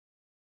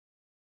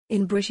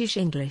In British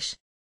English.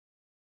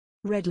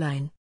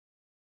 Redline.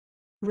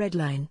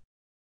 Redline.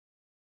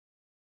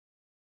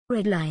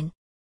 Redline.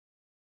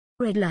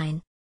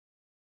 Redline.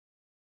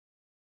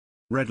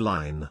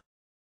 Redline.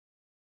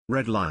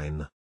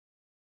 Redline.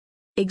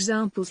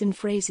 Examples in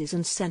phrases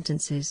and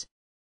sentences.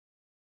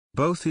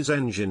 Both his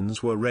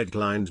engines were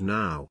redlined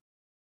now.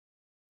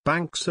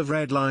 Banks have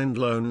redlined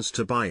loans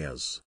to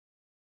buyers.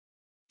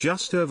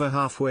 Just over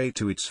halfway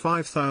to its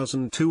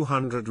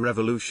 5,200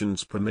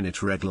 revolutions per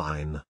minute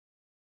redline.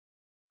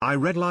 I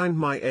redlined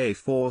my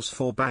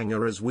A44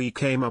 banger as we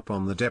came up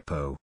on the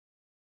depot.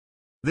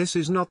 This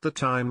is not the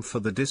time for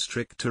the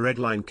district to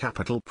redline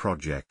capital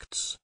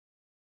projects.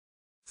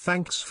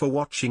 Thanks for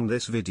watching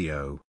this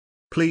video.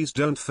 Please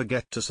don't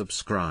forget to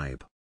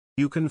subscribe.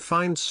 You can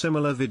find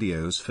similar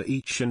videos for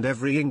each and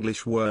every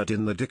English word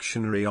in the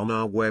dictionary on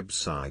our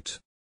website.